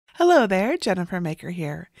Hello there, Jennifer Maker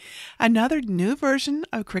here. Another new version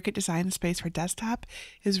of Cricut Design Space for desktop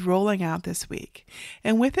is rolling out this week,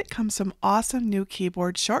 and with it comes some awesome new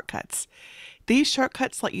keyboard shortcuts. These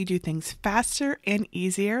shortcuts let you do things faster and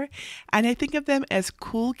easier, and I think of them as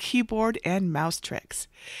cool keyboard and mouse tricks.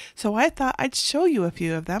 So I thought I'd show you a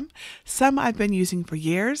few of them, some I've been using for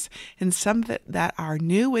years, and some that are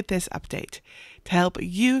new with this update, to help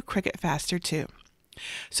you Cricut faster too.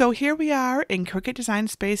 So here we are in Cricut Design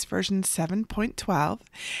Space version 7.12,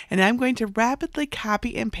 and I'm going to rapidly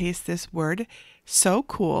copy and paste this word, so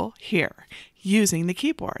cool, here, using the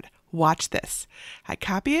keyboard. Watch this. I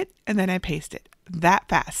copy it and then I paste it. That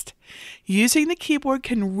fast. Using the keyboard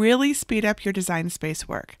can really speed up your design space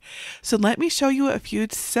work. So let me show you a few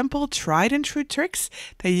simple tried and true tricks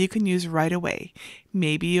that you can use right away.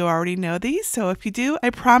 Maybe you already know these, so if you do,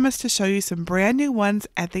 I promise to show you some brand new ones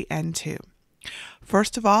at the end too.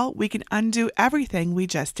 First of all, we can undo everything we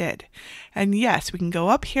just did. And yes, we can go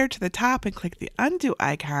up here to the top and click the undo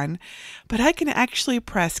icon, but I can actually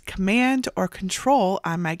press Command or Control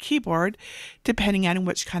on my keyboard, depending on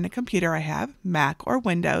which kind of computer I have, Mac or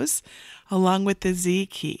Windows, along with the Z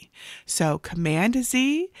key. So Command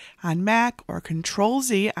Z on Mac or Control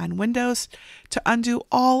Z on Windows to undo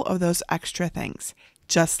all of those extra things,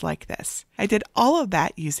 just like this. I did all of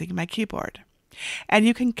that using my keyboard. And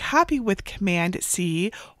you can copy with Command C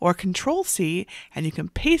or Control C, and you can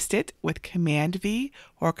paste it with Command V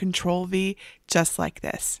or Control V, just like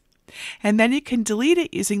this. And then you can delete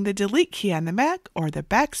it using the Delete key on the Mac or the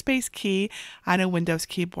Backspace key on a Windows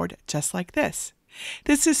keyboard, just like this.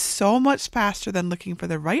 This is so much faster than looking for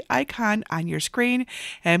the right icon on your screen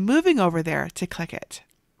and moving over there to click it.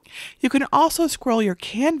 You can also scroll your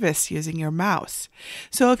canvas using your mouse.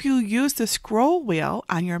 So if you use the scroll wheel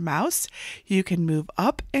on your mouse, you can move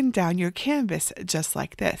up and down your canvas just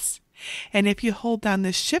like this. And if you hold down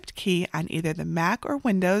the Shift key on either the Mac or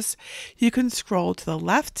Windows, you can scroll to the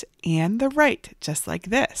left and the right just like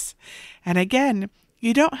this. And again,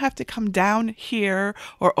 you don't have to come down here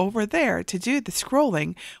or over there to do the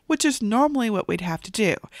scrolling, which is normally what we'd have to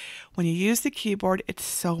do. When you use the keyboard, it's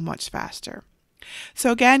so much faster.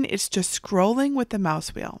 So again, it's just scrolling with the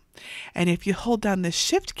mouse wheel. And if you hold down the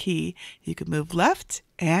Shift key, you can move left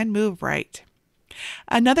and move right.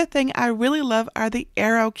 Another thing I really love are the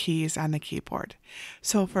arrow keys on the keyboard.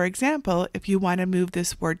 So for example, if you want to move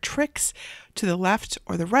this word tricks to the left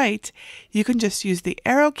or the right, you can just use the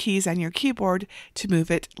arrow keys on your keyboard to move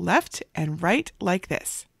it left and right like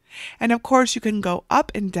this. And of course, you can go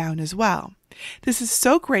up and down as well. This is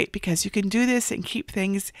so great because you can do this and keep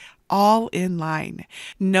things all in line.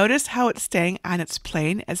 Notice how it's staying on its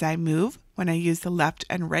plane as I move when I use the left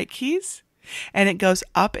and right keys. And it goes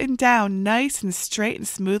up and down nice and straight and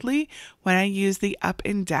smoothly when I use the up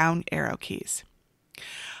and down arrow keys.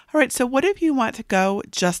 All right, so what if you want to go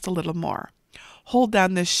just a little more? Hold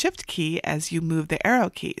down the Shift key as you move the arrow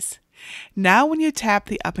keys. Now when you tap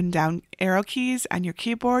the up and down arrow keys on your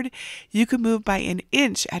keyboard, you can move by an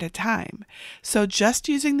inch at a time. So just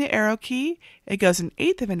using the arrow key, it goes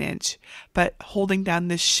 1/8 of an inch, but holding down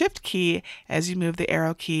the Shift key as you move the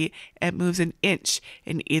arrow key, it moves 1 inch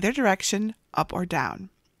in either direction, up or down.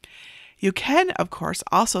 You can, of course,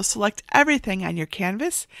 also select everything on your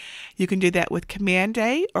canvas. You can do that with Command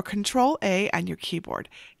A or Control A on your keyboard,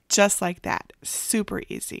 just like that. Super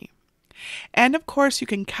easy. And of course, you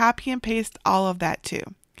can copy and paste all of that too.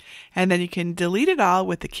 And then you can delete it all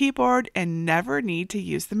with the keyboard and never need to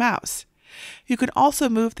use the mouse. You can also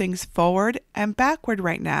move things forward and backward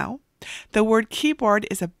right now. The word keyboard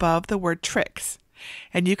is above the word tricks.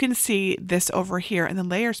 And you can see this over here in the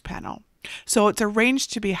layers panel. So it's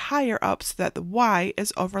arranged to be higher up so that the Y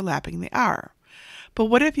is overlapping the R. But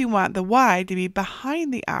what if you want the Y to be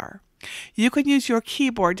behind the R? You can use your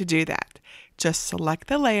keyboard to do that. Just select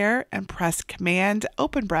the layer and press Command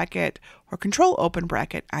open bracket or Control open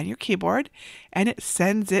bracket on your keyboard, and it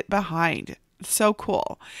sends it behind. So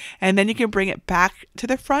cool. And then you can bring it back to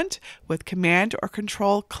the front with Command or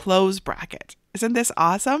Control close bracket. Isn't this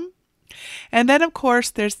awesome? And then, of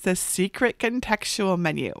course, there's the secret contextual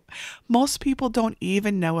menu. Most people don't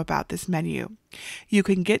even know about this menu. You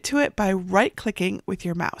can get to it by right-clicking with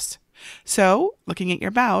your mouse. So, looking at your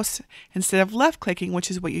mouse, instead of left-clicking, which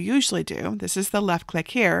is what you usually do, this is the left click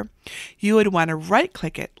here, you would want to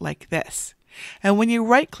right-click it like this. And when you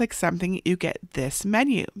right-click something, you get this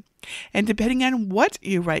menu. And depending on what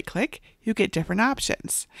you right-click, you get different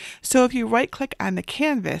options. So if you right-click on the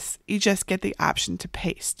canvas, you just get the option to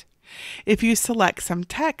paste. If you select some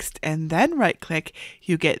text and then right-click,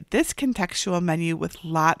 you get this contextual menu with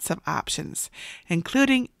lots of options,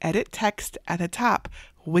 including Edit Text at the top,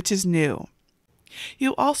 which is new.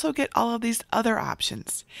 You also get all of these other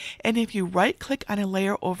options. And if you right-click on a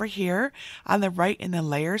layer over here on the right in the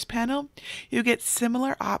Layers panel, you get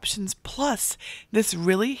similar options plus this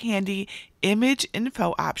really handy Image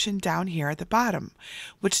Info option down here at the bottom,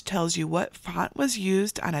 which tells you what font was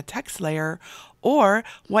used on a text layer or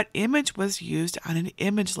what image was used on an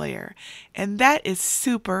image layer. And that is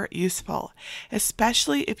super useful,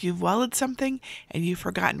 especially if you've welded something and you've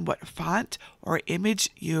forgotten what font or image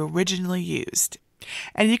you originally used.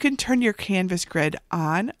 And you can turn your canvas grid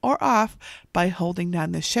on or off by holding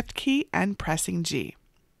down the Shift key and pressing G.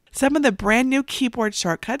 Some of the brand new keyboard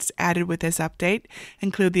shortcuts added with this update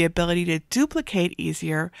include the ability to duplicate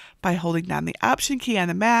easier by holding down the Option key on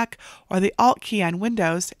the Mac or the Alt key on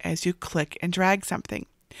Windows as you click and drag something.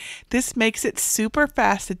 This makes it super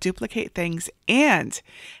fast to duplicate things and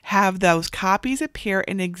have those copies appear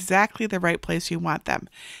in exactly the right place you want them.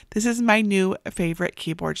 This is my new favorite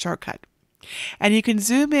keyboard shortcut. And you can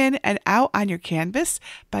zoom in and out on your canvas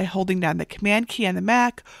by holding down the Command key on the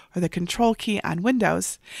Mac or the Control key on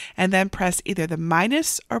Windows, and then press either the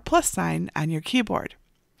minus or plus sign on your keyboard.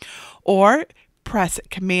 Or press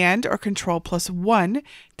Command or Control plus 1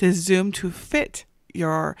 to zoom to fit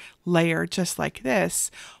your layer just like this,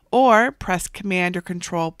 or press Command or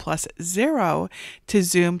Control plus 0 to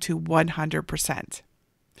zoom to 100%.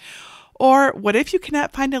 Or what if you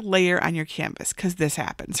cannot find a layer on your canvas? Because this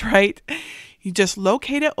happens, right? You just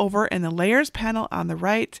locate it over in the Layers panel on the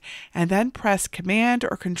right, and then press Command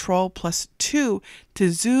or Control plus 2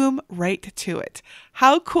 to zoom right to it.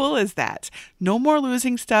 How cool is that? No more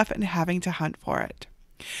losing stuff and having to hunt for it.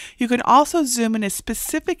 You can also zoom in a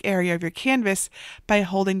specific area of your canvas by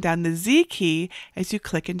holding down the Z key as you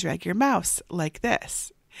click and drag your mouse, like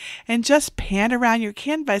this. And just pan around your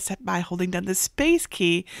canvas by holding down the Space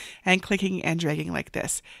key and clicking and dragging like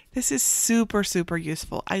this. This is super, super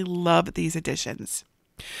useful. I love these additions.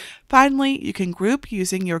 Finally, you can group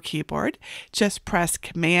using your keyboard. Just press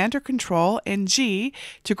Command or Control and G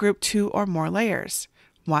to group 2 or more layers.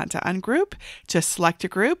 Want to ungroup? Just select a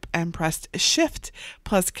group and press Shift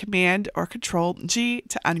plus Command or Control G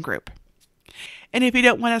to ungroup. And if you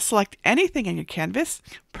don't want to select anything on your canvas,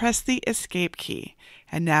 press the Escape key.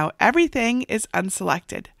 And now everything is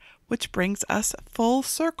unselected, which brings us full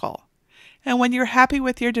circle. And when you're happy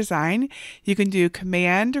with your design, you can do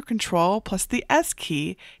Command or Control plus the S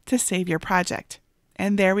key to save your project.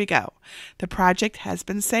 And there we go. The project has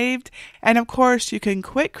been saved. And of course, you can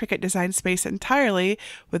quit Cricut Design Space entirely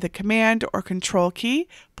with the Command or Control key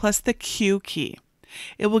plus the Q key.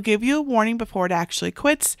 It will give you a warning before it actually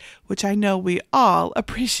quits, which I know we all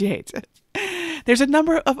appreciate. There's a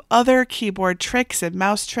number of other keyboard tricks and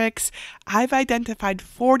mouse tricks. I've identified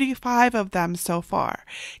 45 of them so far.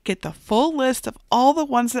 Get the full list of all the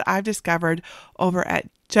ones that I've discovered over at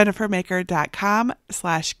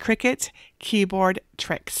jennifermaker.com/Cricut keyboard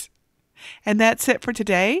tricks. And that's it for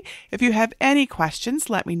today. If you have any questions,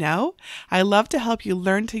 let me know. I love to help you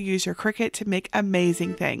learn to use your Cricut to make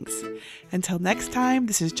amazing things. Until next time,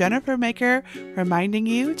 this is Jennifer Maker reminding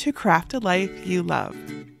you to craft a life you love.